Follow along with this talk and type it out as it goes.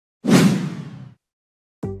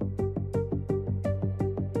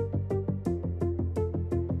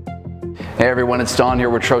Hey everyone, it's Don here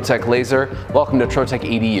with Trotec Laser. Welcome to Trotec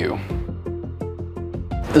EDU.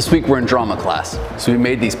 This week we're in drama class, so we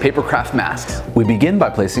made these Papercraft masks. We begin by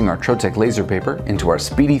placing our Trotec Laser Paper into our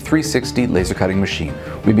Speedy 360 laser cutting machine.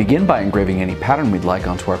 We begin by engraving any pattern we'd like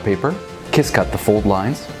onto our paper, kiss cut the fold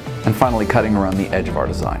lines, and finally cutting around the edge of our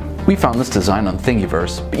design. We found this design on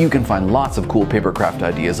Thingiverse, but you can find lots of cool Papercraft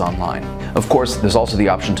ideas online. Of course, there's also the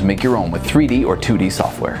option to make your own with 3D or 2D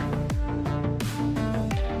software.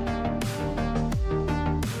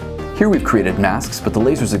 Here we've created masks, but the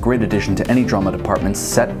laser is a great addition to any drama department's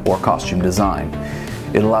set or costume design.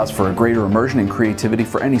 It allows for a greater immersion and creativity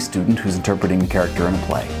for any student who's interpreting a character in a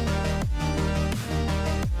play.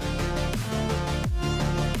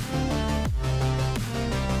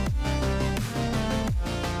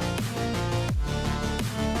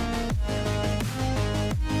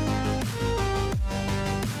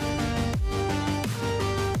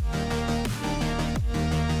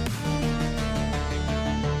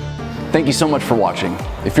 Thank you so much for watching.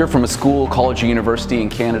 If you're from a school, college, or university in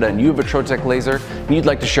Canada and you have a Trotec Laser and you'd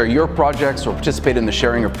like to share your projects or participate in the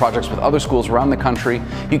sharing of projects with other schools around the country,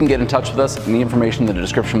 you can get in touch with us in the information in the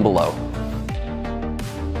description below.